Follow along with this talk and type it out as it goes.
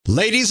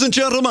Ladies and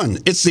gentlemen,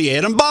 it's the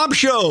EdandBob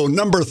Show,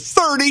 number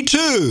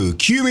 32.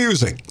 Cue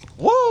music.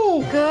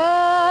 Woo!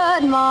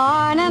 Good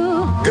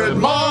morning. Good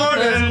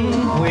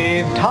morning.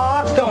 We've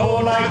talked the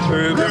whole night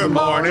through. Good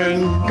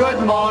morning.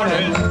 Good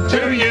morning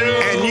to you.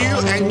 And you,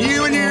 and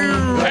you, and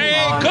you.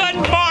 Hey, good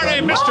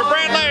morning, Mr.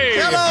 Bradley.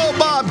 Hello,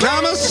 Bob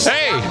Thomas.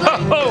 Hey,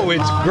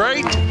 it's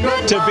great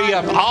to be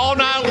up all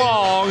night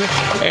long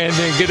and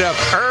then get up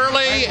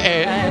early.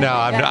 And no,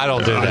 I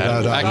don't do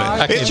that.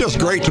 I It's just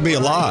great to be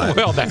alive.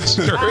 Well, that's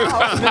true.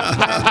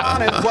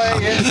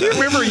 You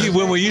remember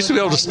when we used to be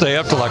able to stay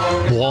up to like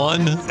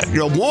 1?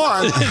 You're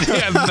one.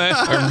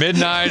 Or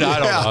midnight? I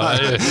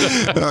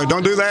don't know.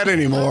 Don't do that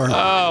anymore.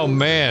 Oh,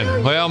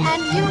 man. Well,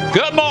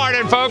 good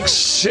morning,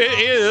 folks. It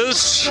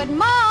is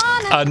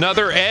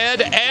another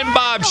Ed and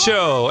Bob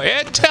show.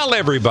 Ed, tell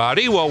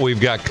everybody what we've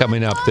got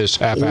coming up this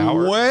half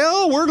hour.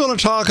 Well, we're going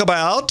to talk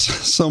about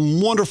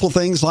some wonderful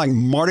things like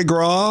Mardi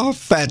Gras,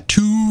 Fat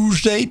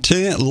Tuesday,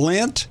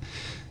 Lent,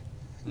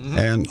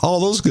 and all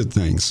those good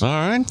things. All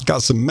right.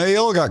 Got some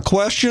mail, got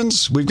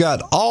questions. We've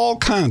got all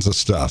kinds of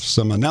stuff.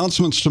 Some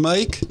announcements to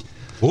make.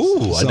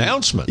 Ooh,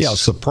 announcements. Yeah,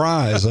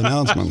 surprise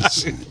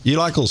announcements. You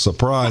like those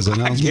surprise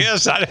announcements?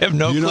 Yes, I have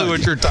no clue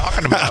what you're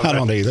talking about. I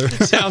don't either.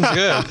 Sounds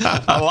good.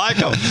 I like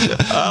them.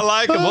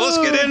 Well, let's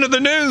get into the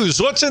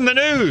news. What's in the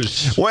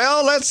news?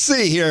 Well, let's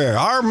see here.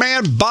 Our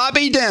man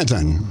Bobby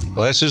Denton.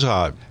 Bless his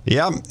heart.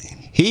 Yep.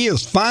 He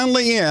is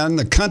finally in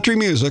the Country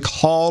Music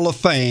Hall of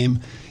Fame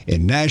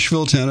in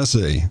Nashville,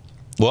 Tennessee.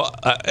 Well,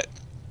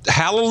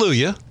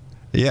 hallelujah.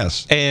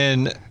 Yes.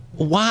 And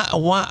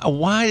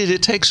why did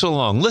it take so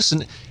long?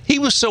 Listen, he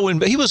was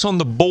on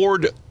the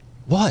board,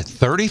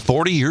 30,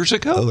 40 years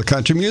ago? Of the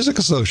Country Music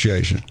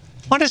Association.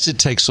 Why does it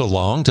take so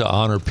long to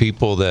honor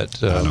people that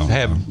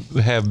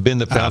have been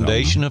the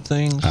foundation of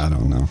things? I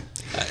don't know.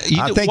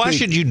 Why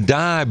should you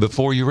die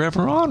before you're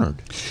ever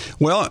honored?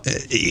 Well,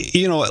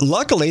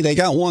 luckily they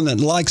got one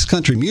that likes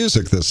country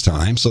music this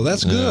time, so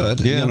that's good.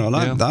 Yeah,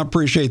 I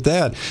appreciate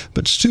that.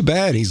 But it's too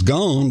bad he's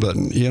gone. But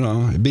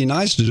it'd be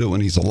nice to do it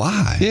when he's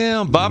alive.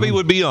 Yeah, Bobby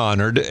would be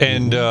honored,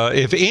 and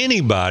if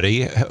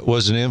anybody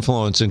was an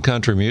influence in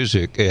country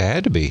music, it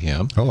had to be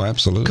him. Oh,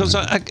 absolutely. Because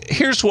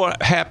here's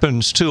what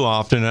happens too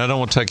often. And I don't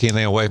want to take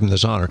anything away from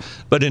this honor,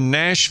 but in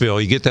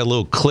Nashville, you get that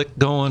little clique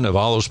going of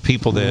all those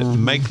people that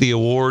make the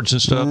awards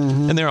and stuff,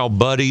 and they're all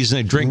buddies, and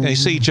they drink, they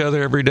see each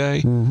other every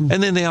day, and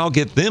then they all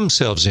get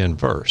themselves in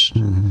first.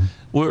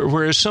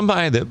 Whereas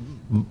somebody that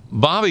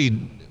Bobby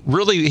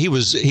really, he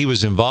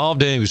was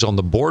involved in, he was on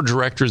the board of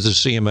directors of the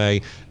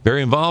CMA,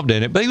 very involved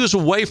in it, but he was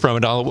away from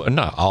it,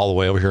 not all the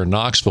way over here in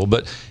Knoxville,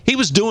 but he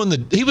was doing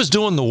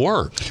the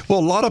work. Well,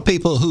 a lot of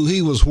people who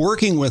he was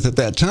working with at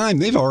that time,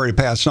 they've already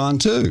passed on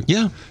too.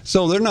 Yeah.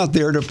 So they're not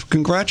there to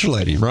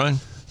congratulate him. Right.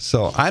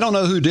 So I don't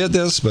know who did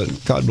this,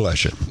 but God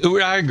bless you.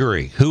 I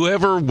agree.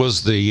 Whoever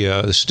was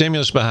the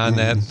stimulus behind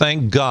that,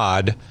 thank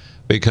God,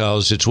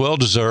 because it's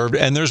well-deserved.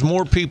 And there's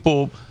more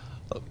people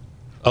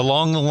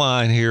along the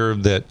line here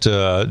that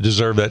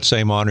deserve that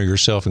same honor,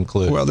 yourself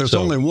included. Well, there's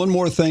only one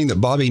more thing that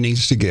Bobby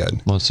needs to get.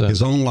 What's that?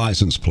 His own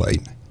license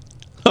plate.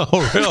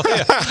 Oh,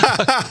 really?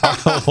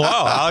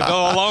 Wow, I'll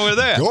go along with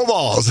that. Go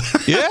Balls.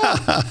 Yeah.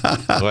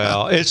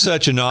 Well, it's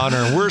such an honor,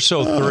 and we're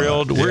so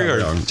thrilled. We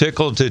are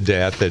tickled to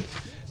death that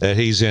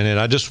he's in it.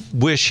 I just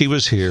wish he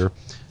was here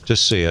to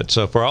see it.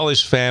 So for all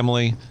his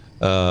family,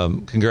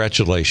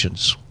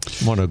 congratulations.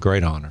 What a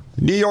great honor.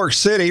 New York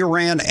City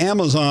ran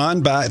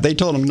Amazon they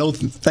told him no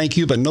thank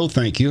you, but no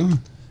thank you.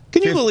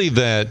 Can you believe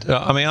that?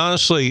 I mean,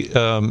 honestly,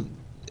 and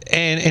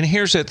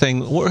here's that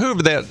thing.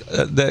 Whoever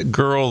that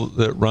girl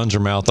that runs her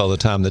mouth all the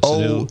time that's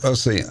new.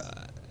 Let's see.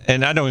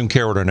 And I don't even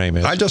care what her name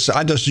is. I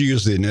just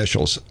use the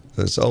initials.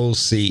 It's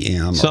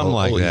OCM. Something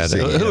like that.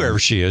 Whoever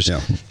she is.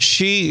 Yeah.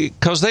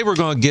 Because they were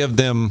going to give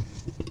them,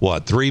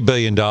 $3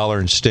 billion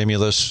in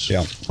stimulus?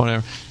 Yeah.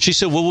 Whatever. She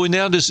said, well, we're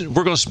going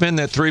to spend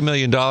that $3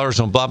 million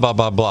on blah, blah,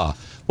 blah, blah.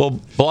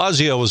 Well,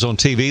 Blasio was on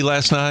TV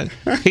last night.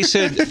 He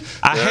said,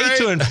 I hate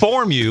to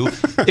inform you,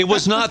 it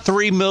was not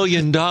 $3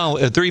 billion.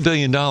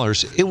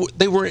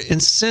 They were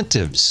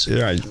incentives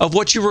of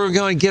what you were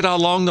going to get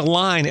along the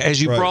line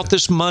as you brought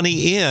this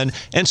money in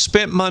and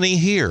spent money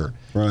here.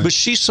 Right. But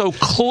she's so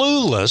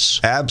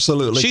clueless.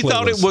 Absolutely She clueless.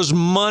 thought it was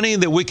money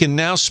that we can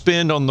now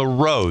spend on the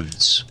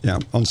roads. Yeah,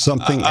 on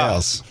something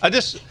else.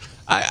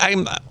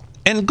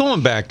 And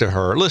going back to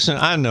her, listen,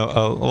 I know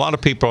a lot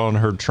of people on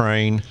her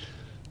train.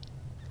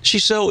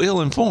 She's so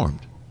ill-informed.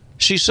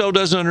 She so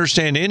doesn't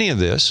understand any of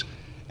this.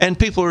 And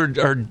people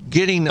are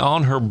getting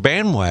on her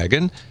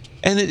bandwagon,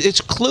 and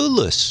it's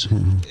clueless.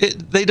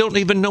 They don't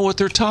even know what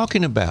they're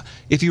talking about.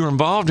 If you're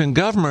involved in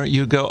government,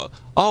 you go,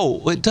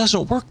 oh, it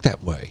doesn't work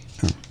that way.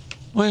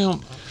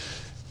 Well,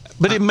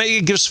 but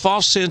it gives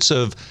false sense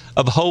of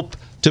hope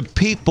to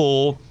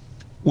people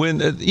when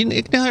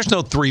there's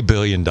no $3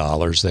 billion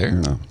there.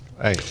 No.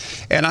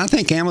 Right. And I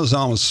think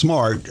Amazon was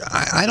smart.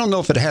 I don't know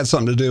if it had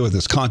something to do with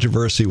this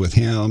controversy with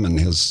him and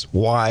his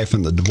wife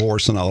and the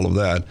divorce and all of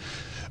that.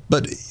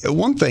 But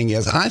one thing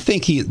is, I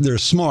think they're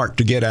smart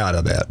to get out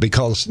of that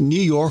because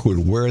New York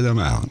would wear them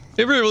out.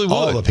 It really would.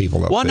 All the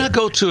people up Why there. not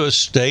go to a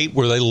state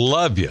where they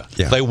love you?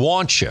 Yeah. They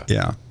want you.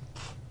 Yeah.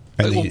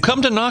 Well,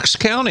 come to Knox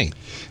County.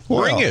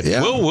 Bring it.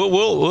 Yeah.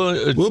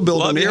 We'll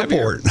build an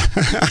airport.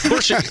 Of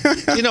course,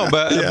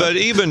 but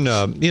even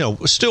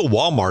still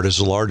Walmart is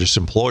the largest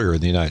employer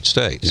in the United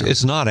States. Yeah.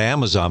 It's not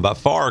Amazon by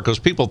far because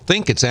people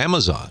think it's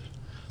Amazon.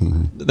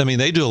 Mm-hmm. I mean,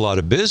 they do a lot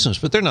of business,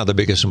 but they're not the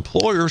biggest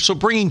employer. So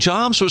bringing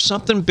jobs was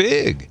something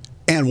big.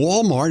 And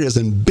Walmart is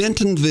in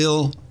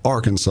Bentonville,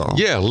 Arkansas.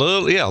 Yeah,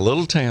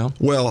 little town.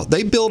 Well,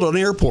 they built an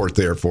airport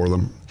there for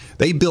them.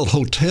 They built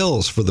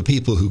hotels for the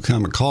people who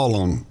come and call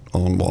on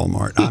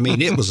Walmart. I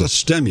mean, it was a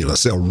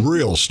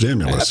real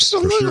stimulus.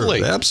 Absolutely.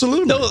 For sure.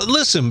 Absolutely. No,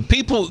 listen,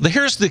 people,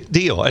 here's the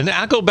deal. And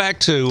I go back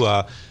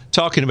to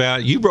talking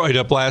about, you brought it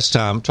up last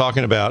time,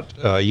 talking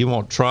about you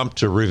want Trump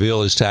to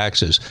reveal his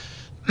taxes.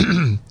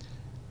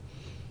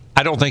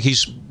 I don't think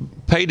he's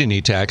paid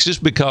any taxes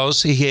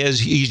because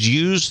he's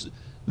used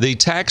the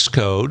tax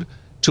code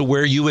to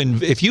where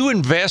if you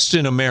invest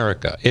in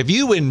America, if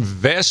you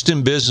invest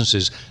in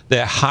businesses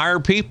that hire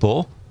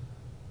people,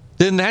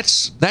 then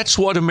that's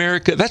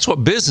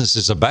what business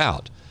is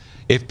about.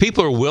 If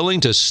people are willing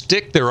to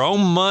stick their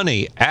own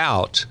money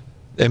out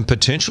and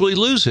potentially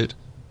lose it,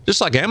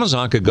 just like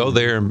Amazon could go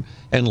there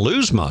and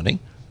lose money,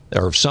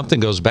 or if something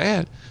goes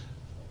bad,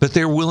 but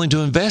they're willing to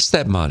invest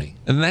that money.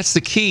 And that's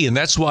the key, and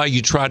that's why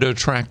you try to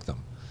attract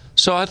them.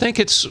 So I think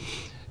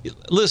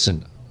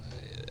listen,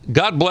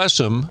 God bless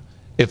them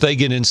if they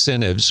get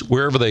incentives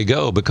wherever they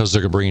go because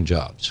they're bringing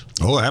jobs.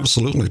 Oh,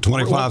 absolutely.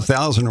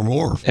 25,000 or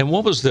more. And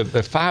what was the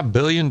 $5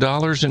 billion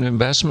in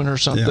investment or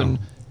something?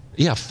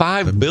 Yeah,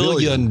 $5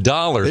 billion.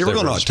 They were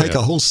going to take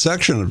a whole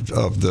section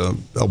of the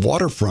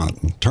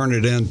waterfront and turn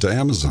it into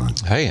Amazon.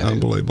 Hey,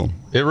 unbelievable.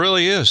 It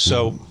really is.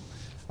 So,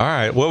 all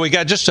right. Well, we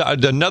got just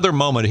another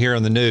moment here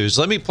in the news.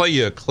 Let me play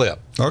you a clip.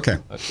 Okay.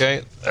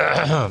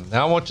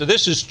 Now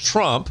this is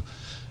Trump.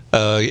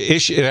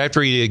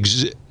 After he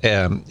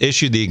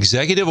issued the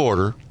executive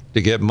order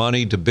to get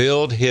money to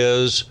build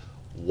his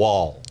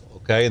wall.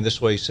 Okay, and this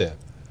is what he said.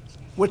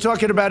 We're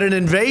talking about an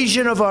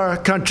invasion of our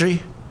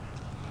country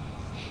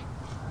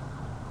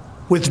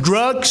with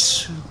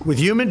drugs, with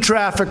human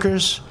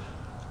traffickers,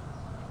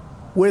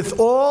 with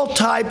all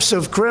types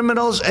of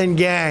criminals and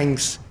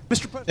gangs.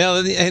 Now,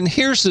 and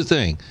here's the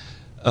thing.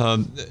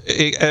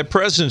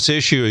 Presidents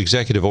issue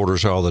executive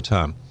orders all the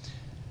time.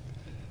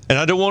 And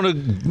I don't want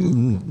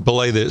to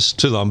belay this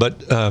too long,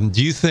 but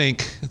do you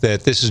think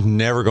that this is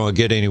never going to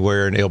get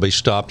anywhere and it'll be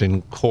stopped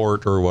in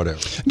court or whatever?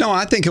 No,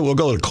 I think it will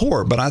go to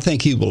court, but I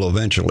think he will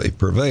eventually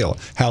prevail.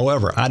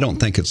 However, I don't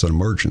think it's an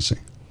emergency.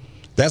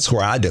 That's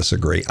where I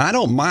disagree. I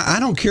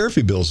don't care if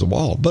he builds the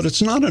wall, but it's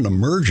not an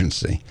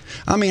emergency.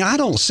 I mean, I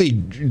don't see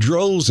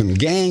droves and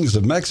gangs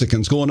of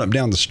Mexicans going up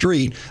down the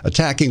street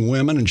attacking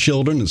women and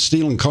children and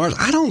stealing cars.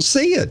 I don't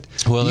see it.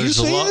 Well,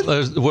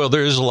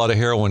 there is a lot of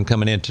heroin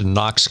coming into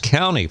Knox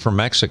County from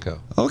Mexico.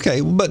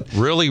 Okay, but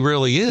really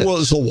is. Well,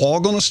 is the wall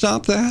going to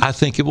stop that? I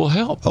think it will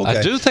help. Okay.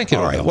 I do think it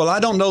will help. Well, I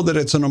don't know that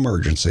it's an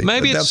emergency.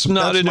 Maybe it's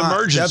not an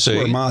emergency. That's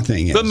where my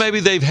thing is. But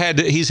maybe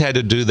he's had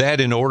to do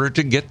that in order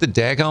to get the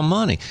daggone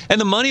money.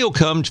 And the money will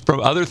come from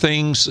other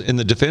things in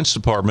the Defense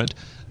Department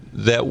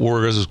that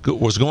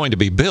was going to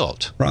be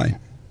built. Right.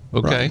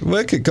 Okay. Right. Well,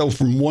 it could go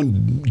from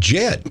one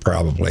jet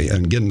probably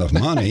and get enough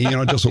money.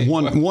 Just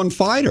one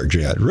fighter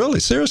jet. Really,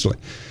 seriously.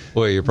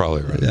 Well, you're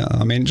probably right. Yeah,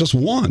 I mean, just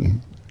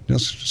one.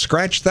 Just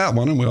scratch that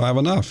one and we'll have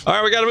enough. All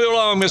right, we got to move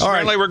along, Mr.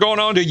 Friendly. We're going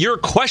on to your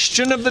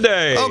question of the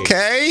day.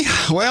 Okay.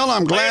 Well,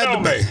 I'm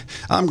glad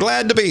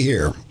to be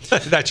here.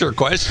 That's your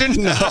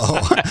question?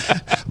 No.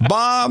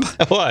 Bob.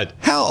 What?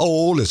 How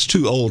old is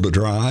too old to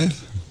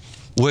drive?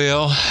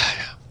 Well,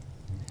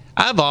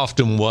 I've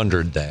often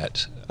wondered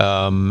that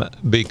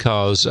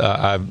because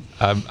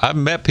I've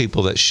met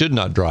people that should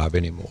not drive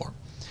anymore.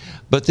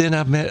 But then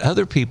I've met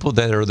other people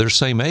that are their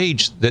same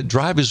age that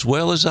drive as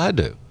well as I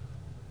do.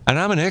 And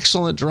I'm an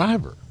excellent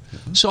driver.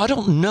 So I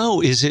don't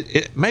know,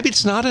 maybe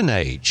it's not an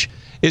age.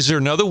 Is there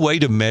another way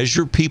to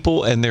measure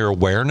people and their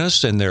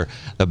awareness and their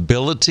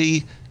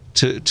ability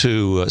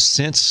to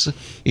sense,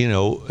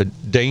 a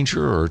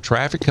danger or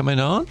traffic coming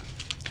on?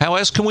 How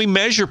else can we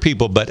measure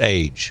people but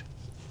age?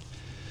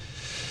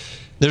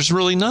 There's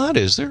really not,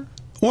 is there?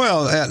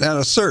 Well,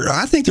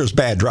 I think there's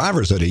bad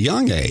drivers at a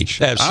young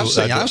age.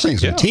 Absolutely. I've seen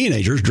some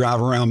teenagers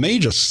drive around me,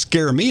 just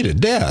scare me to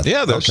death.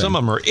 Yeah, some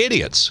of them are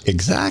idiots.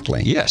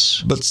 Exactly.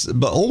 Yes.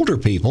 But older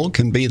people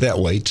can be that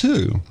way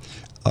too.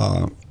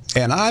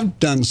 And I've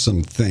done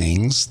some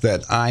things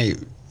that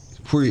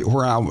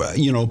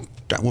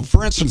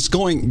for instance,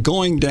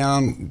 going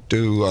down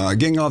to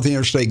getting off the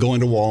interstate,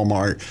 going to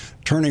Walmart,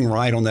 turning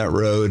right on that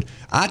road.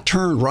 I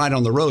turned right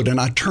on the road, and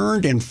I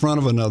turned in front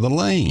of another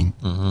lane.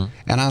 Mm-hmm.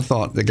 And I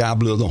thought the guy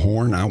blew the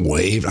horn. I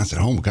waved. I said,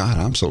 "Oh my God,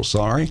 I'm so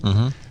sorry."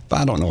 Mm-hmm. But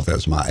I don't know if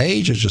that's my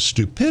age. It's just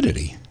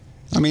stupidity.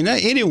 I mean,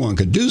 anyone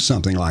could do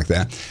something like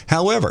that.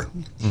 However,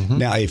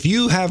 now if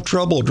you have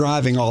trouble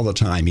driving all the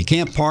time, you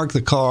can't park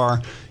the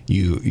car,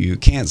 you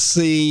can't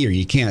see, or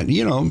you can't,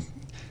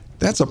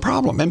 That's a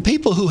problem. And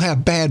people who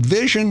have bad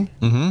vision,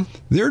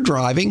 they're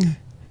driving.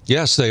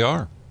 Yes, they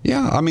are.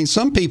 Yeah, I mean,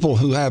 some people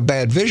who have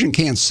bad vision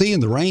can't see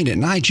in the rain at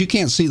night. You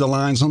can't see the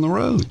lines on the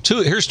road.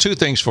 Here's two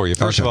things for you.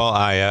 First of all,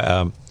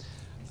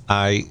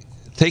 I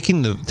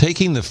taking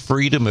the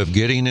freedom of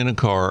getting in a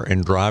car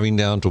and driving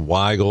down to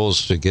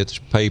Weigel's to get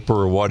paper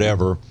or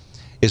whatever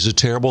is a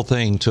terrible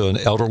thing to an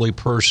elderly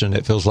person.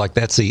 It feels like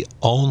that's the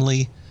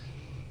only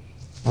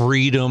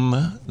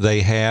freedom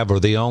they have, or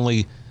the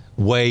only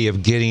way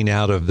of getting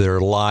out of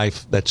their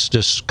life that's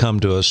just come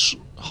to a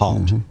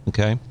halt.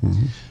 Okay.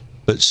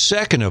 But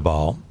second of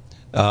all,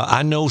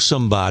 I know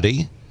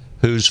somebody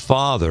whose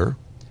father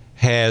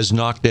has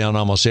knocked down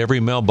almost every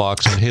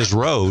mailbox on his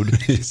road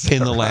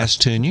in the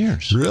last 10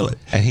 years. Really?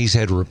 And he's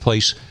had to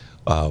replace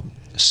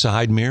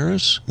side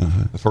mirrors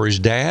for his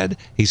dad.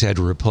 He's had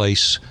to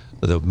replace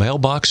the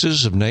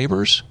mailboxes of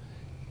neighbors.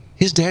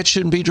 His dad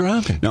shouldn't be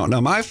driving. No,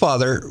 my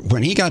father,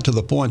 when he got to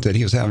the point that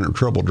he was having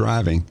trouble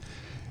driving,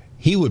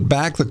 he would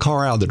back the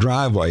car out of the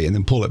driveway and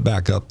then pull it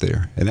back up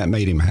there, and that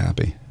made him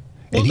happy.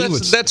 Well,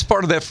 that's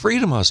part of that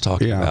freedom I was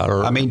talking about.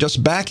 I mean,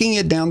 just backing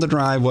it down the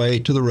driveway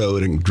to the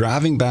road and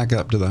driving back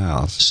up to the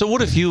house. So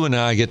what if you and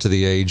I get to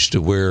the age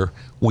to where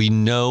we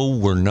know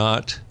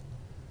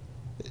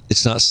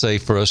it's not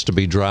safe for us to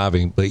be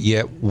driving, but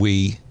yet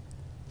we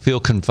feel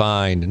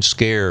confined and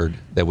scared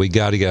that we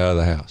got to get out of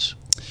the house?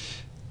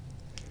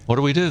 What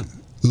do we do?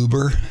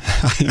 Uber.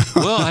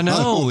 Well, I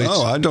know.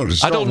 I don't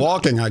start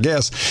walking, I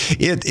guess.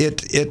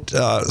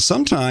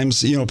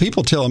 Sometimes,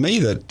 people tell me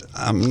that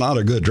I'm not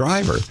a good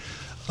driver.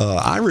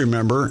 I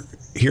remember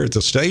here at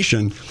the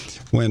station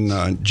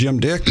when Jim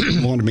Dick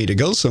wanted me to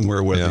go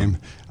somewhere with him,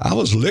 I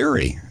was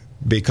leery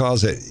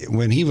because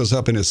when he was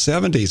up in his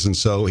 70s and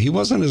so, he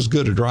wasn't as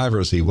good a driver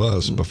as he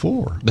was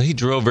before. But he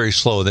drove very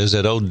slow. There's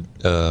that old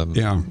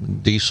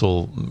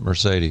diesel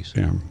Mercedes.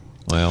 Yeah.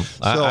 Well, so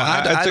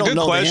it's a good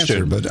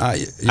question, the answer, but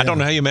I don't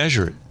know how you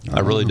measure it. I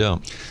really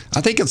don't.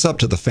 I think it's up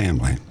to the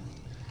family.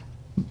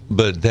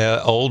 But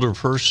that older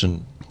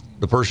person,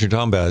 the person you're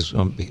talking about,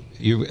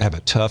 you have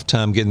a tough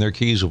time getting their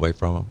keys away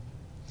from them.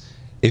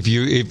 If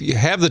you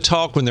have the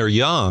talk when they're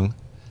young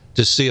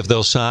to see if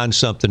they'll sign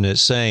something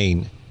that's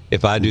saying,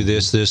 if I do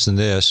this, this, and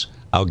this,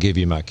 I'll give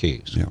you my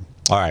keys. Yeah.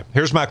 All right.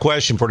 Here's my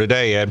question for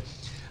today, Ed.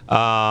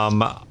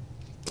 Are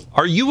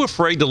you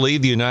afraid to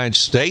leave the United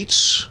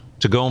States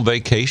to go on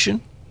vacation?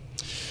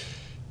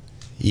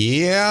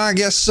 Yeah, I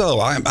guess so.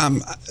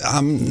 I'm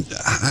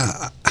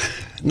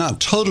not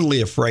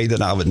totally afraid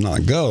that I would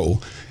not go.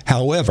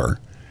 However,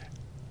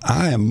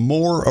 I am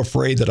more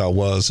afraid that I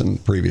was in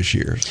previous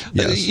years.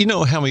 Yes. You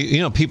know how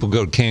many people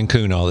go to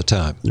Cancun all the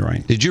time.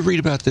 Right. Did you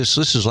read about this?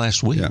 This is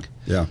last week.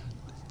 Yeah.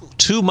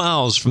 2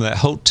 miles from that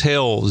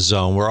hotel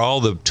zone where all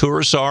the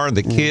tourists are and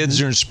the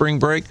kids are in spring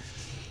break,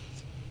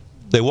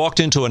 they walked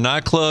into a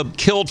nightclub,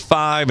 killed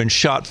 5, and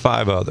shot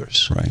 5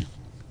 others. Right.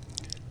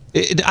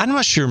 I'm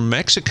not sure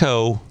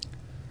Mexico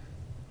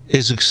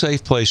is a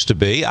safe place to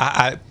be.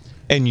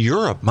 And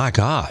Europe, my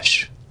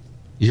gosh,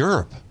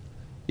 Europe.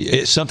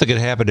 Something could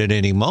happen at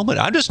any moment.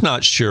 I'm just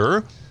not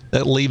sure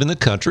that leaving the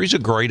country is a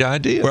great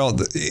idea. Well,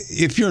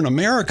 if you're an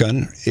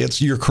American,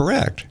 you're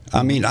correct.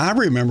 I mean, I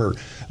remember,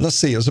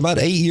 it was about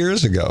 8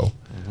 years ago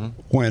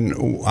when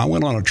I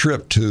went on a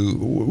trip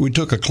we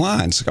took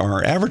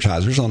our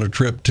advertisers on a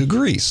trip to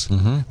Greece.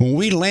 When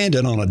we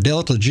landed on a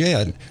Delta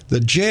jet, the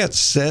jet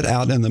sat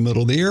out in the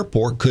middle of the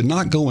airport, could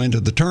not go into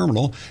the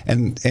terminal,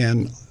 and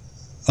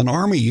an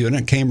Army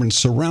unit came and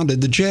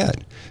surrounded the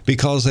jet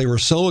because they were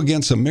so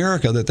against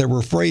America that they were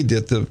afraid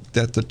that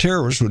the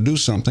terrorists would do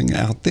something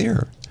out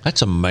there.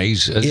 That's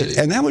amazing.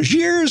 And that was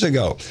years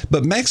ago.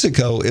 But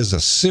Mexico is a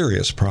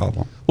serious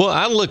problem. Well,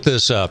 I looked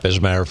this up, as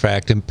a matter of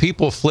fact, and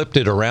people flipped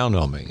it around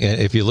on me.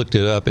 And if you looked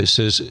it up, it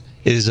says,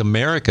 is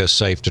America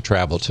safe to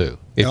travel to?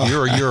 If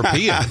you're a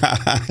European.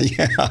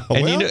 Yeah.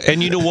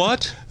 And you know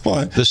what?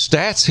 What? The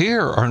stats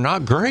here are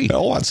not great.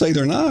 Oh, I'd say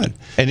they're not.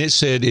 And it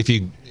said if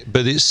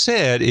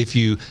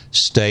you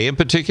stay in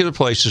particular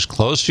places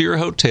close to your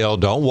hotel,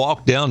 don't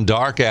walk down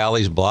dark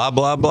alleys, blah,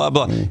 blah, blah,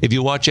 blah. If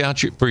you watch out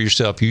for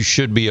yourself, you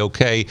should be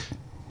okay.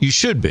 You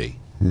should be.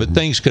 But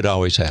things could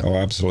always happen. Oh,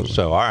 absolutely.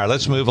 So, all right,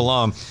 let's move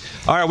along.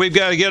 All right, we've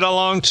got to get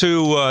along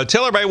to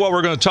tell everybody what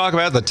we're going to talk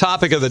about, the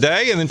topic of the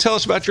day, and then tell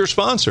us about your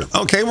sponsor.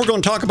 Okay, we're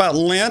going to talk about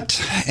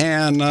Lent.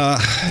 And,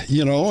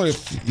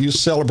 if you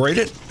celebrate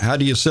it, how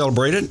do you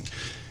celebrate it?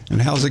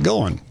 And how's it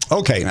going?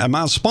 Okay, and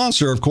my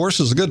sponsor, of course,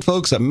 is the good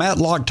folks at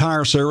Matlock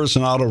Tire Service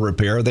and Auto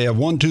Repair. They have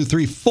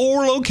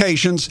 4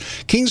 locations: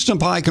 Kingston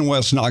Pike in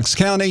West Knox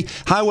County,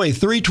 Highway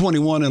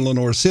 321 in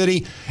Lenoir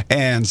City,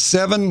 and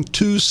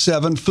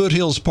 727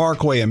 Foothills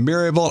Parkway in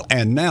Maryville,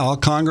 and now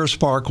Congress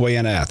Parkway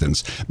in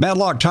Athens.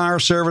 Matlock Tire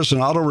Service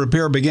and Auto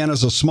Repair began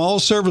as a small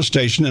service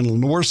station in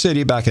Lenoir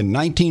City back in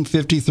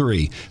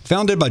 1953,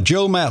 founded by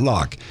Joe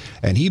Matlock.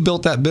 And he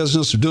built that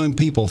business of doing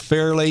people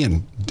fairly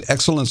and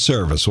excellent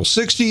service. Well,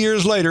 60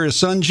 years later, his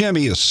son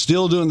Jimmy is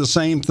still doing the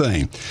same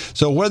thing.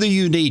 So whether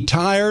you need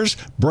tires,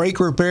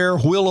 brake repair,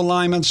 wheel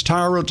alignments,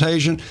 tire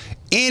rotation,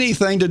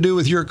 anything to do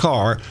with your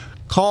car,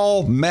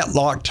 call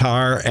Metlock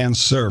Tire and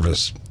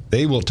Service.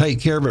 They will take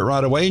care of it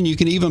right away, and you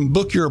can even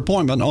book your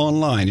appointment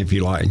online if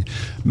you like.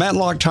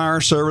 Matlock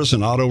Tire Service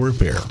and Auto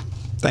Repair.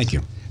 Thank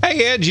you.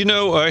 Hey, Ed,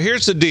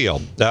 here's the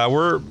deal.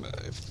 We're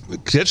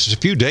just a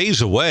few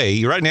days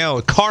away. Right now,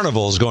 a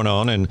carnival is going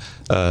on in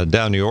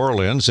down New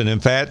Orleans, and in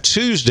fact,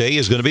 Tuesday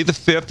is going to be the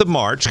 5th of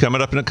March,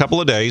 coming up in a couple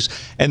of days,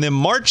 and then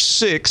March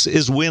 6th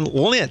is when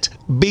Lent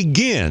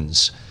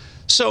begins.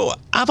 So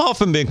I've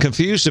often been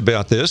confused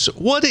about this.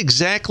 What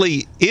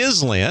exactly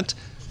is Lent?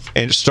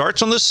 And it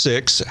starts on the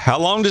 6th. How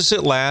long does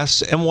it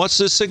last? And what's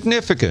the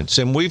significance?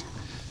 And we've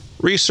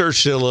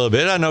researched it a little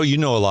bit. I know you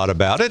know a lot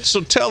about it. So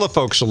tell the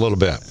folks a little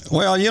bit.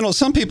 Well,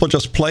 some people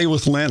just play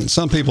with Lent. And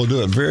some people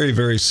do it very,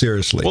 very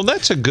seriously. Well,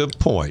 that's a good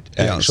point.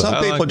 Yeah,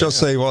 some people just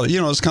say, well,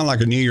 it's kind of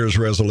like a New Year's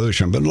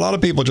resolution. But a lot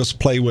of people just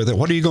play with it.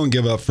 What are you going to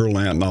give up for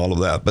Lent and all of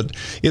that? But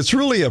it's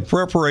really a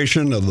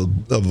preparation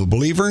of the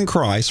believer in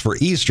Christ for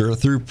Easter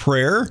through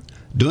prayer,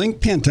 doing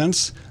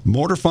penance,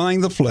 mortifying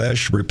the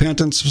flesh,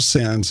 repentance of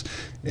sins,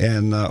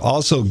 and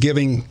also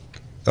giving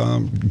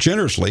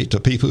generously to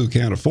people who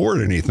can't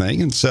afford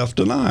anything, and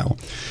self-denial.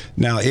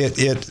 Now,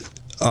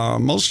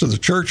 most of the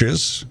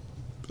churches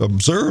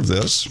observe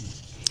this.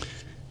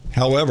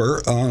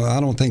 However, I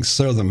don't think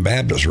Southern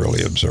Baptists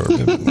really observe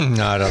it.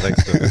 No, I don't think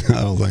so.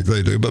 I don't think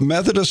they do. But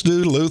Methodists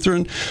do,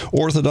 Lutheran,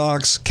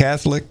 Orthodox,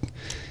 Catholic,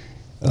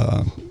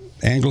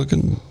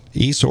 Anglican,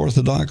 East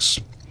Orthodox.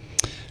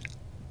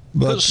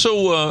 But,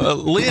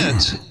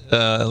 Lent,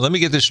 let me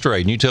get this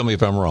straight, and you tell me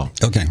if I'm wrong.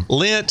 Okay.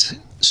 Lent,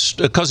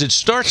 because it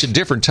starts at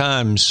different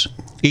times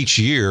each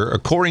year,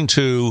 according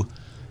to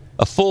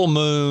a full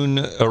moon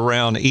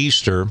around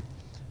Easter,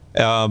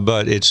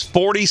 but it's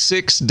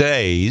 46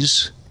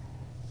 days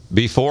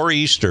before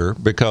Easter,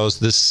 because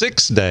the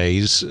 6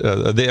 days,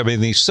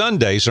 these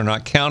Sundays are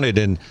not counted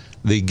in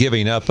the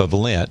giving up of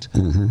Lent.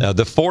 Mm-hmm.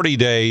 The 40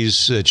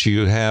 days that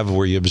you have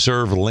where you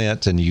observe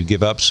Lent and you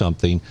give up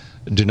something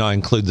do not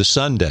include the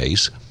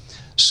Sundays.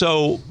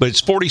 But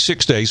it's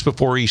 46 days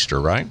before Easter,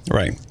 right?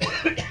 Right.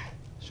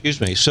 Excuse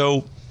me.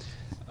 So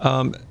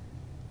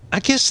I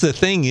guess the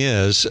thing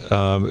is,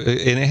 and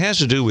it has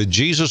to do with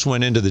Jesus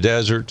went into the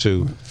desert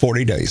to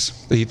 40 days.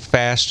 He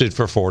fasted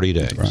for 40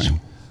 days. Right.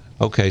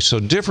 Okay, so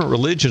different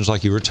religions,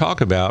 like you were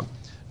talking about,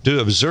 do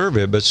observe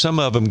it, but some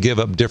of them give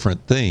up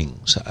different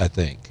things, I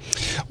think.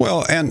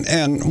 Well,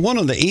 and one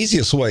of the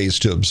easiest ways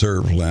to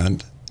observe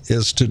Lent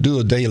is to do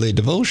a daily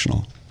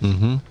devotional.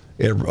 Mm-hmm.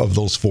 Of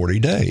those 40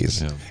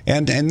 days. Yeah.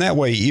 And that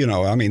way,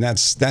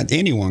 that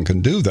anyone can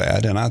do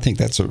that, and I think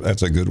that's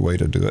a good way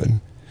to do it.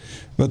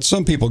 But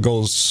some people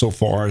go so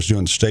far as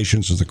doing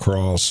Stations of the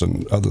Cross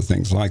and other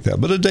things like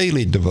that. But a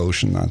daily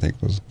devotion, I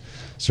think, was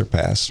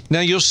surpassed.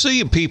 Now, you'll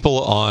see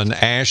people on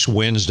Ash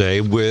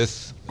Wednesday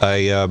with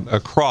a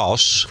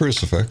cross.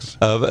 Crucifix.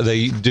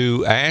 They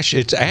do ash.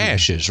 It's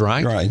ashes,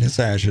 right? Right, it's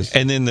ashes.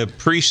 And then the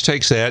priest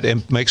takes that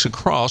and makes a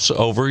cross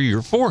over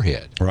your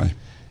forehead. Right.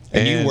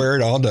 And you wear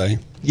it all day.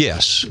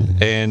 Yes.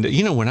 And,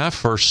 when I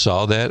first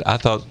saw that, I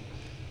thought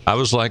I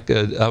was like,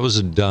 I was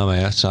a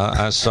dumbass.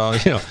 I saw,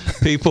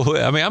 people,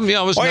 I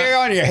was What are you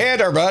on your head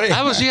there, buddy?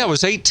 I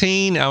was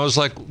 18. I was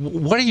like,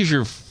 what is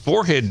your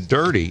forehead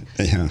dirty?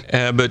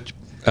 Yeah. But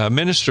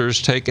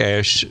ministers take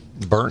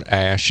burnt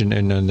ash, and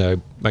then they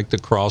make the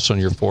cross on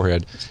your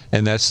forehead.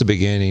 And that's the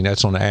beginning.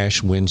 That's on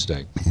Ash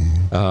Wednesday.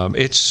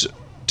 Mm-hmm.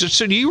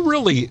 So do you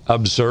really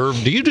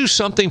observe? Do you do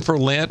something for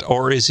Lent,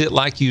 or is it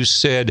like you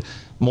said,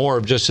 more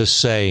of just a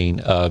saying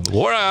of,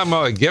 well, I'm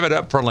going to give it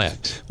up for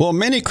Lent? Well,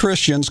 many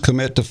Christians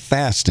commit to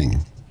fasting,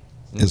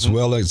 mm-hmm. as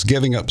well as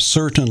giving up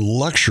certain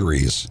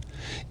luxuries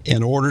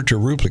in order to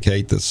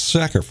replicate the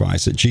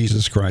sacrifice that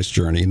Jesus Christ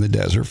journeyed in the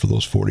desert for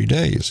those 40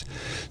 days.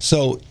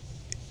 So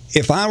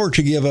if I were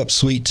to give up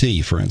sweet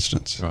tea, for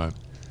instance, right,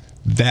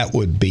 that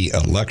would be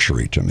a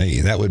luxury to me.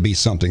 That would be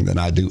something that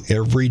I do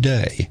every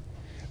day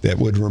that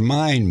would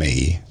remind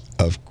me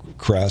of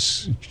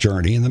Christ's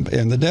journey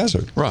in the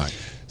desert. Right.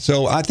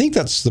 So I think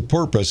that's the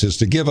purpose, is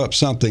to give up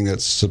something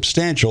that's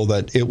substantial,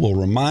 that it will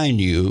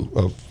remind you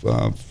of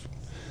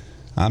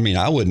I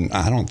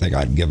don't think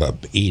I'd give up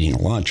eating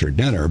lunch or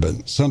dinner,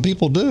 but some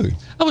people do.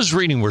 I was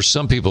reading where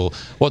some people,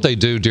 what they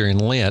do during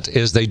Lent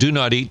is they do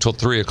not eat till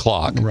 3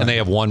 o'clock, right, and they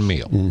have one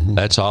meal. Mm-hmm.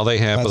 That's all they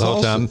have for the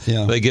whole time.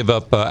 Yeah. They give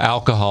up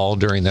alcohol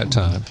during that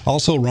time.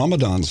 Also,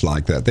 Ramadan's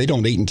like that. They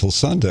don't eat until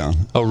sundown.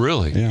 Oh,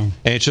 really? Yeah.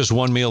 And it's just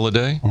one meal a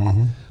day?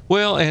 Mm-hmm.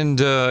 Well, and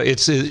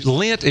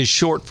Lent is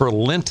short for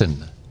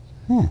Lenten,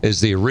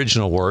 is the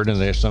original word, and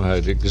they somehow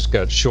it just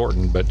got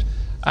shortened. But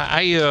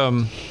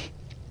I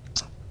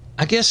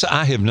guess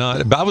I have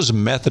not. I was a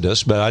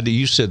Methodist, but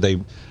you said they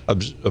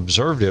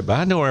observed it, but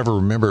I don't ever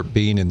remember it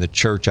being in the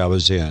church I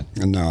was in.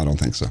 No, I don't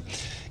think so.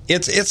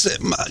 It's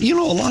a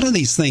lot of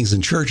these things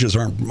in churches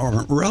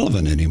aren't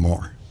relevant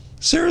anymore.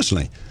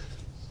 Seriously.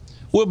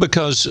 Well,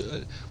 because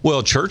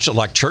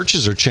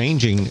churches are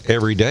changing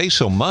every day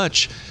so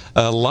much.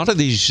 A lot of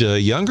these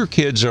younger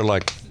kids are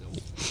like,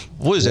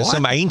 what is that?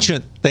 Some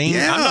ancient thing?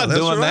 Yeah, I'm not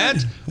doing right.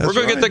 that. We're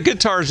going to get the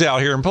guitars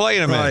out here and play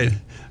in a minute.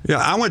 Yeah,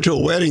 I went to a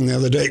wedding the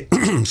other day,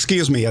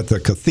 excuse me, at the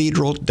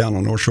cathedral down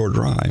on North Shore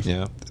Drive.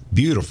 Yeah.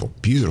 Beautiful,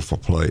 beautiful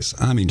place.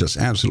 I mean, just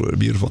absolutely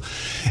beautiful.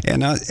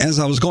 And as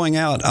I was going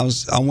out,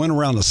 I went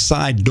around the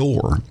side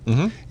door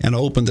and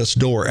opened this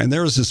door, and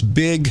there was this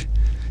big,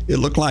 it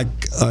looked like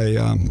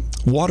a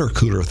water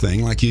cooler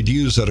thing, like you'd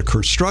use at a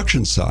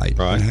construction site.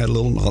 Right. And it had a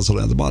little nozzle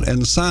at the bottom,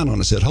 and the sign on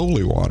it said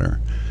holy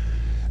water.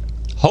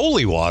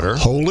 Holy water?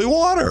 Holy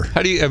water.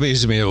 How do you, I mean,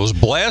 it was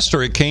blessed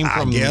or it came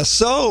from? I guess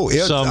so.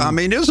 It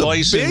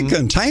was a big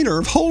container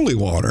of holy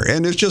water,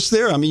 and it's just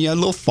there. I mean, you had a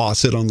little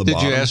faucet on the bottom.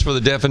 Did you ask for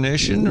the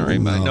definition? Or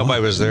No,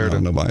 nobody was there?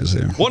 Nobody was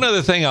there. One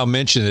other thing I'll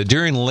mention, that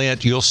during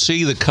Lent, you'll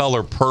see the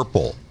color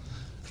purple.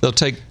 They'll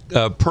take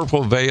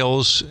purple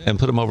veils and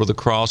put them over the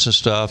cross and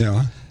stuff.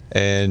 Yeah.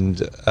 And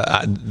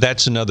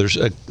that's another,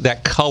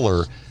 that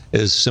color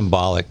is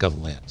symbolic of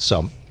Lent. So,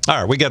 all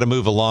right, we got to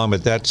move along,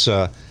 but that's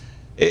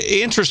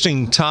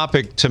interesting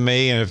topic to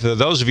me. And for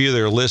those of you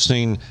that are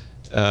listening,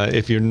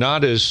 if you're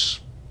not as,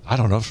 I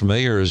don't know,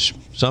 familiar as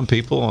some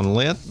people on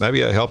Lent,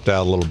 maybe I helped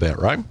out a little bit,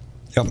 right?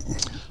 Yep.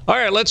 All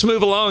right, let's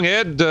move along,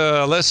 Ed.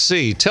 Let's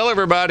see. Tell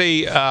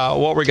everybody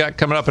what we got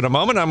coming up in a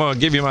moment. I'm going to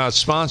give you my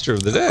sponsor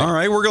of the day. All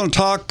right, we're going to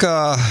talk,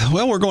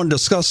 we're going to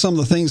discuss some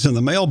of the things in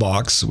the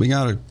mailbox. We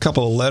got a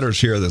couple of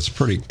letters here that's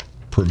pretty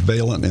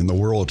prevalent in the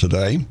world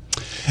today.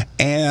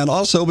 And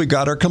also, we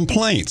got our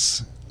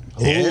complaints.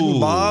 Ed and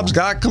Bob's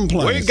got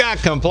complaints. We got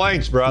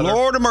complaints, brother.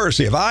 Lord of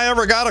mercy, if I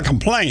ever got a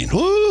complaint.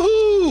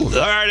 Woohoo! All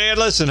right, Ed,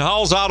 listen,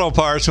 Hall's Auto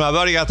Parts, my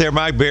buddy out there,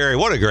 Mike Berry,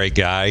 what a great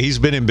guy. He's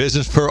been in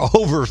business for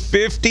over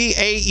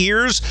 58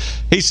 years.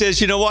 He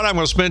says, you know what, I'm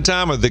going to spend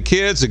time with the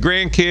kids, the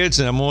grandkids,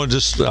 and I'm going to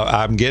just,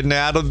 I'm getting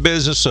out of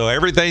business, so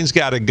everything's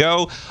got to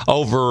go.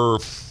 Over,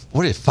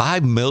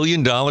 $5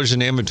 million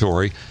in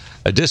inventory,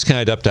 a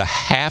discount up to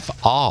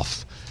half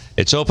off.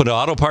 It's open to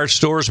auto parts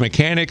stores,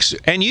 mechanics,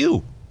 and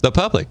you. The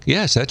public.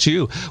 Yes, that's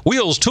you.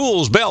 Wheels,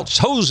 tools, belts,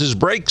 hoses,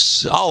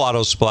 brakes, all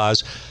auto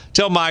supplies.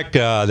 Tell Mike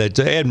that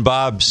Ed and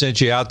Bob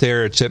sent you out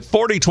there. It's at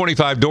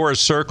 4025 Doris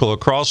Circle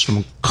across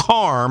from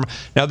Carm.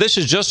 Now, this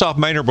is just off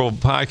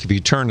Maynardville Pike. If you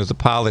turn to the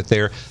pilot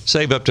there,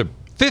 save up to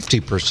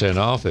 50%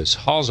 off. It's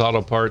Hall's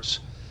Auto Parts.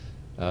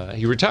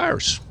 He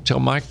retires. Tell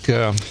Mike,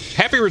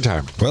 happy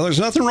retirement. Well, there's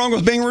nothing wrong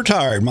with being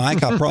retired,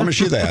 Mike. I promise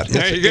you that.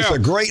 There you go. It's a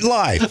great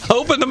life.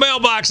 Open the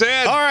mailbox,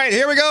 Ed. All right,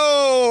 here we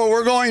go.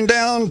 We're going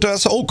down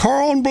to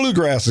Carl and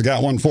Bluegrass has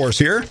got one for us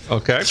here.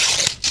 Okay.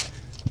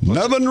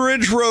 Nubbin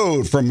Ridge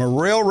Road from a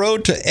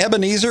railroad to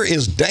Ebenezer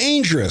is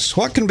dangerous.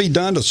 What can be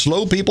done to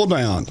slow people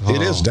down?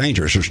 It is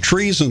dangerous. There's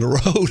trees in the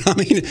road. I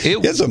mean,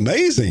 it's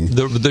amazing.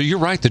 You're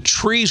right. The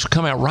trees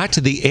come out right to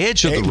the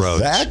edge of the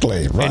road.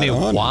 Exactly. Right. And it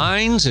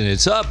winds and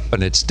it's up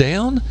and it's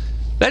down.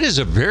 That is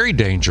a very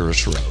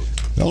dangerous road.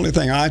 The only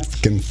thing I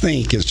can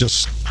think is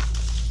just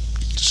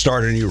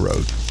start a new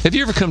road. Have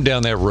you ever come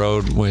down that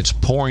road when it's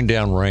pouring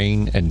down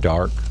rain and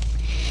dark?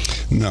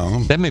 No.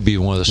 That may be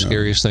one of the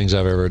scariest things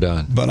I've ever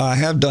done. But I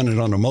have done it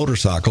on a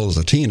motorcycle as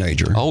a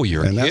teenager. Oh,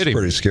 you're kidding. And that's kidding.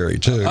 pretty scary,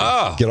 too.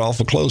 Oh. Get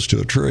awful close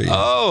to a tree.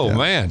 Oh, Yeah.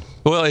 man.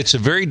 Well, it's a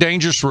very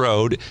dangerous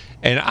road.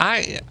 And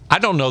I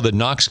don't know that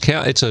Knox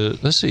County,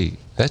 let's see.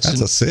 That's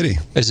a city.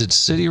 Is it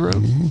city road?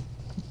 Mm-hmm.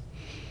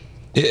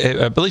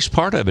 At least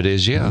part of it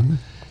is, yeah. Mm-hmm.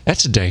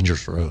 That's a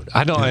dangerous road.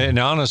 I don't, and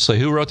honestly,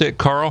 who wrote that?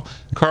 Carl?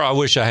 Carl, I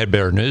wish I had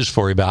better news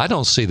for you, but I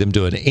don't see them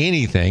doing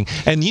anything.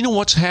 And you know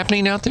what's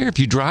happening out there? If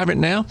you drive it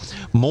now,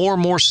 more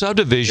and more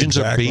subdivisions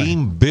are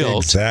being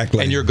built.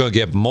 Exactly. And you're going to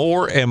get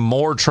more and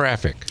more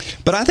traffic.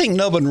 But I think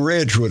Nubbin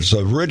Ridge was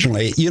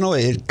originally,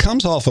 it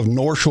comes off of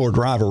North Shore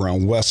Drive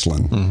around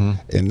Westland,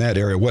 in that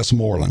area,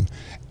 Westmoreland.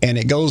 And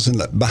it goes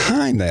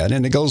behind that,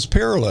 and it goes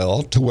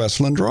parallel to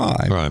Westland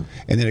Drive. Right.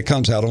 And then it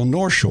comes out on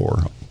North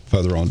Shore,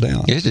 further on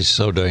down. It is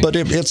so dangerous. But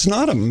it's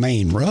not a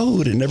main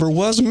road. It never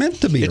was meant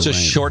to be. It's a main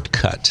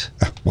shortcut.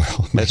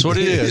 Well, that's what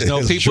it is.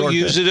 No, people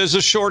use it as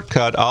a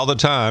shortcut all the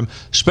time,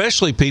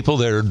 especially people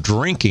that are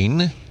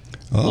drinking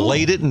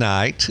late at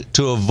night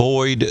to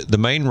avoid the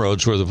main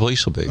roads where the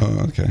police will be.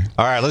 Oh, okay.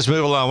 All right, let's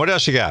move along. What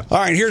else you got? All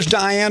right, here's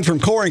Diane from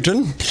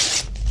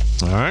Corrington.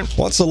 All right.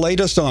 What's the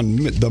latest on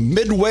the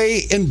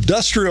Midway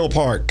Industrial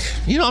Park?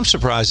 I'm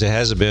surprised it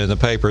hasn't been in the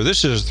paper.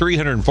 This is a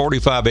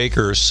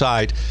 345-acre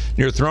site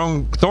near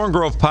Thorn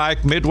Grove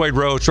Pike, Midway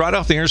Road. It's right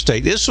off the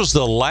interstate. This was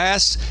the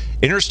last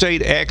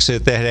interstate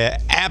exit that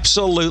had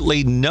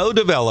absolutely no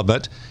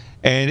development.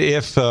 And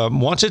if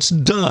once it's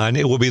done,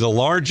 it will be the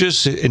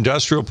largest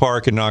industrial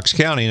park in Knox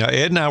County. Now,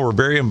 Ed and I were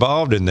very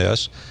involved in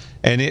this.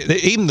 And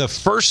even the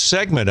first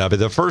segment of it,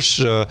 the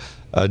first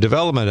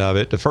development of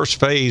it, the first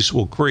phase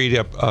will create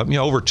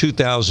over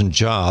 2,000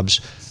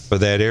 jobs for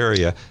that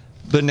area.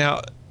 But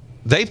now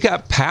they've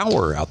got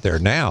power out there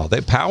now.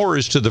 That power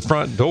is to the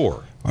front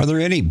door. Are there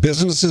any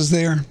businesses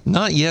there?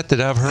 Not yet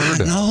that I've heard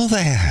of. I know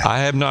that. I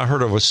have not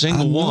heard of a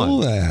single one. I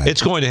know that.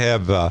 It's going to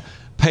have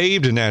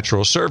paved and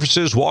natural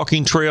surfaces,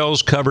 walking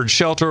trails, covered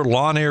shelter,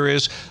 lawn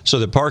areas, so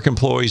that park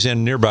employees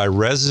and nearby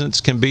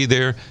residents can be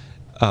there.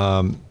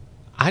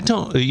 I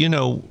don't,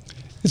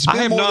 I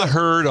have not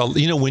heard,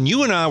 when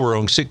you and I were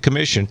on City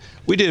Commission,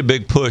 we did a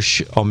big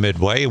push on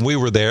Midway, and we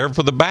were there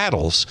for the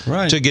battles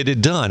to get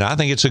it done. I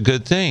think it's a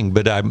good thing,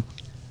 but I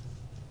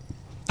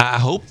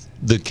hope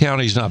the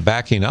county's not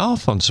backing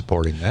off on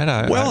supporting that.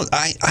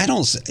 I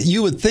don't.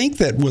 You would think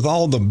that with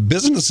all the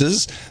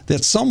businesses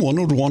that someone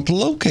would want to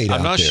locate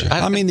out there. Sure.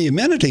 I mean, the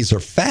amenities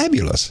are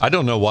fabulous. I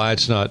don't know why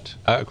it's not.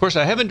 Of course,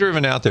 I haven't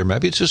driven out there.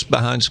 Maybe it's just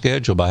behind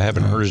schedule, but I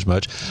haven't heard as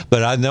much.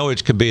 But I know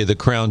it could be the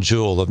crown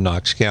jewel of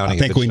Knox County. I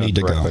think we need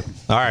to go.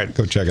 All right.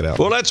 Go check it out.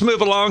 Well, let's move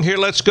along here.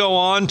 Let's go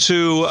on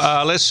to,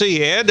 let's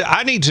see, Ed.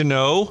 I need to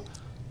know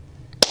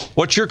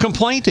what your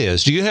complaint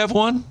is. Do you have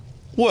one?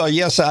 Well,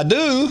 yes, I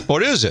do.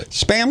 What is it?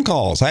 Spam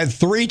calls. I had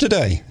 3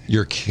 today.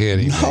 You're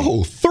kidding me.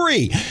 No,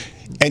 3.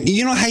 And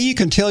you know how you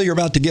can tell you're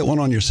about to get one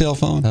on your cell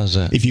phone? How's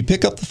that? If you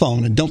pick up the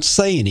phone and don't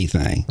say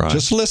anything,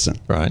 just listen.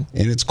 Right.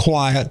 And it's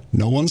quiet.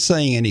 No one's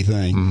saying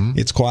anything. Mm-hmm.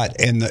 It's quiet.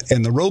 And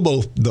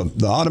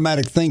the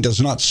automatic thing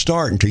does not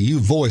start until you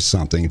voice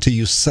something, until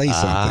you say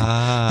something.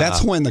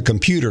 That's when the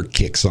computer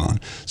kicks on.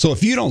 So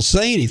if you don't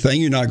say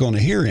anything, you're not going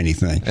to hear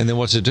anything. And then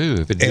what's it do?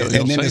 If it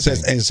and then it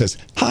says,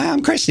 "Hi,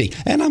 I'm Christy,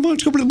 and I'm going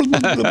to blah, blah,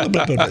 blah, blah,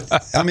 blah, blah."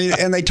 I mean,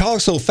 and they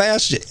talk so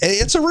fast.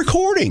 It's a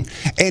recording.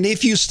 And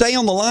if you stay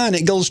on the line,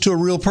 it goes to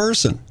a real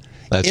person.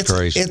 That's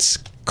crazy. It's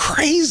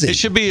crazy. It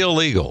should be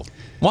illegal.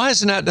 Why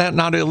isn't that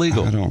not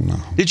illegal? I don't know.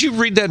 Did you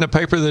read that in the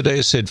paper the other day?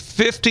 It said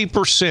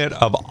 50%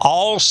 of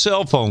all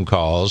cell phone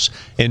calls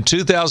in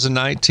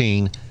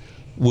 2019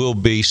 will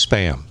be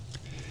spam.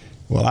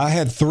 Well, I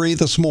had 3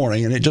 this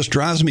morning, and it just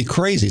drives me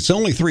crazy. It's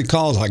only 3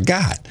 calls I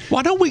got.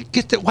 Why don't we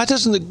get that? Why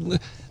doesn't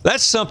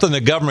that's something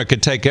the government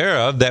could take care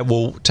of that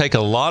will take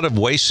a lot of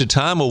wasted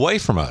time away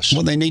from us.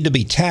 Well, they need to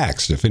be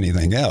taxed, if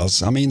anything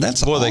else. I mean,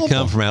 that's awful. They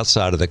come from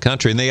outside of the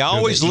country, and they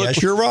always look.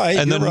 Yes, you're right.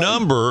 And the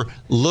number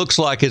looks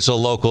like it's a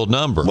local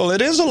number. Well,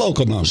 it is a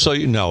local number. So,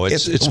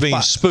 it's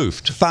being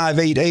spoofed.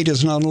 588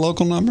 is not a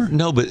local number?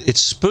 No, but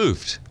it's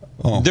spoofed.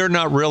 Oh. They're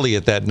not really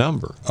at that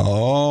number.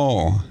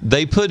 Oh.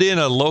 They put in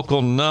a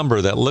local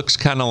number that looks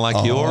kind of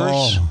like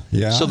yours.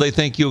 Yeah. So they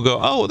think you'll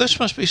go, oh, this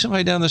must be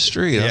somebody down the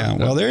street. Yeah,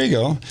 well, there you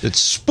go. It's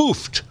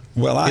spoofed.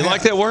 Well, you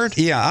like that word?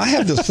 Yeah, I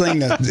have this thing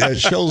that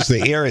shows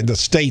the area, the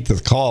state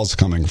the call's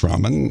coming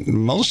from. And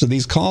most of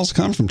these calls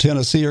come from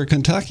Tennessee or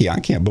Kentucky.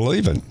 I can't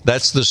believe it.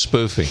 That's the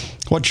spoofing.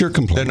 What's your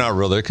complaint? They're not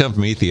real. They come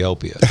from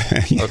Ethiopia.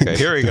 Okay,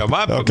 here we go.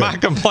 My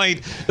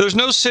complaint, there's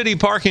no city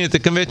parking at the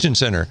convention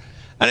center.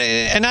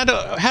 And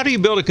how do you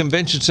build a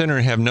convention center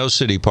and have no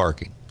city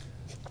parking?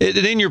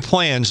 In your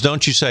plans,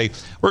 don't you say,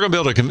 we're going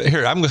to build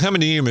here, I'm coming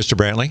to you, Mr.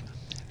 Brantley.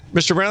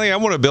 Mr. Brantley, I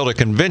want to build a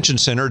convention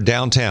center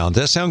downtown.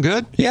 Does that sound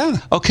good? Yeah.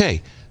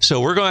 Okay. So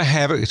we're going to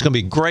have it. It's going to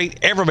be great.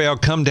 Everybody will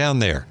come down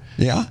there.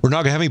 Yeah. We're not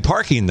going to have any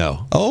parking,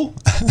 though. Oh.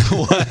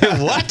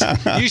 What?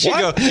 You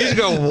should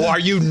go, are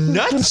you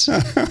nuts?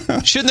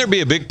 Shouldn't there be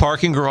a big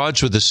parking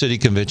garage with the city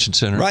convention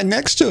center? Right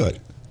next to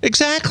it.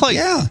 Exactly.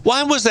 Yeah.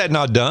 Why was that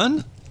not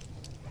done?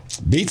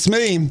 Beats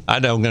me. I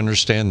don't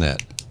understand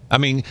that. I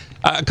mean,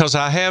 because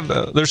I have,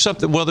 there's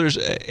something, there's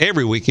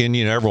every weekend,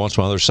 every once in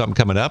a while there's something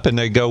coming up and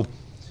they go,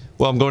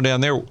 well, I'm going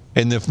down there.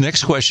 And the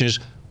next question is,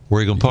 where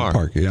are you going to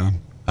park? Yeah.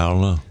 I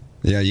don't know.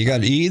 Yeah, you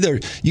have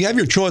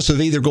your choice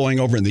of either going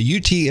over in the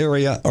UT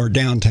area or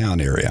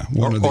downtown area.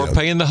 Or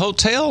paying the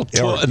hotel.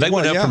 They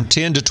went up from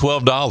 $10 to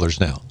 $12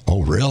 now.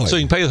 Oh, really? So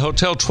you can pay the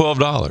hotel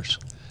 $12.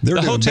 The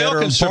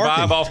hotel can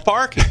survive off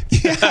parking. All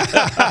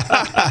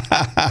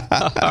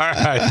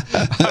right.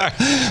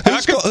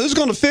 Who's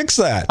going to fix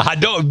that? I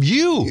don't.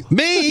 You.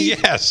 Me?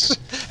 Yes.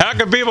 How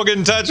can people get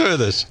in touch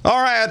with us?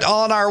 All right.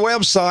 On our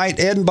website,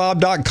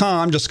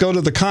 EdandBob.com, just go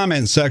to the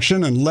comment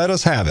section and let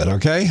us have it,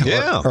 okay?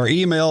 Yeah. Or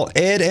email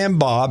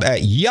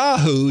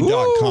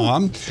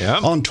EdandBob@yahoo.com.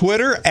 Yep. On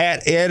Twitter,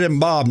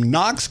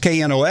 @EdandBobKnox,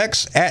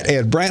 KNOX,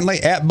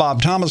 @EdBrantley,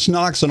 @Bob Thomas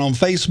Knox, and on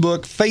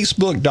Facebook,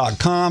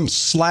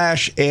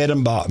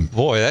 Facebook.com/EdandBob.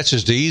 Boy, that's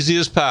just the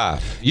easiest pie.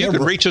 You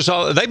can reach us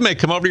all. They may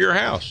come over to your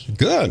house.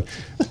 Good.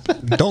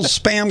 Don't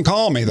spam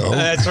call me, though.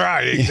 That's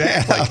right.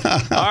 Exactly.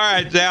 All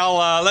right.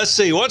 Now, let's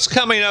see. What's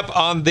coming up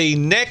on the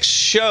next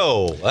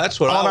show? That's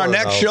what on our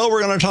next show,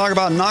 we're going to talk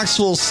about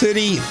Knoxville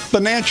City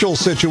financial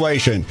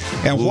situation.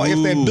 And what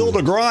if they build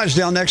a garage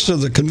down next to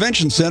the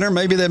convention center,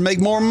 maybe they'd make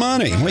more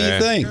money. What do you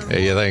think? Yeah,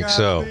 you think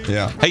so?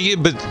 Yeah. Hey,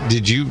 but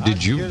did you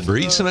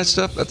read some of that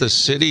stuff about the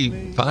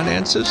city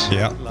finances?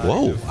 Yeah.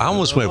 Whoa. I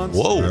almost went,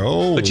 whoa.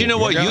 Oh, but you know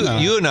what?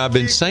 You and I have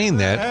been saying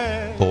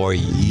that for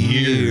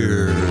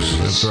years.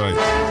 That's right.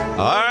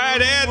 All right,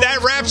 Ed,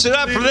 that wraps it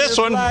up for this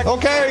one.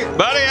 Okay.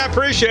 Buddy, I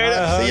appreciate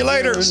it. See you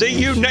later. See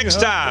you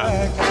next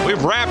time.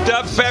 We've wrapped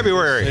up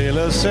February.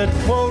 Sailor said,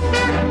 quote,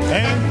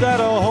 ain't that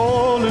a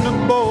hole in the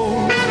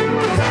boat?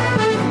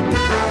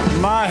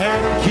 My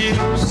head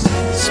keeps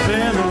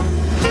spinning.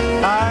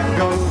 I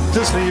go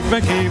to sleep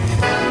and keep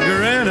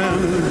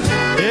grinning.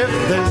 If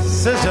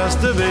this is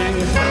just the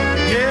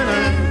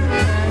beginning,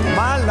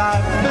 my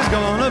life is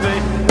gonna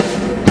be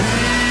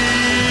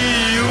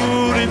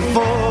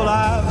beautiful.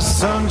 I've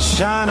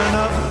sunshine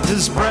enough to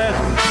spread.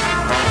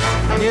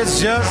 It's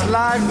just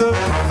like the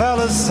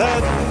fella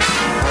said.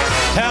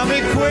 Tell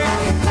me quick,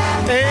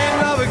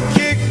 ain't love a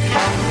kid?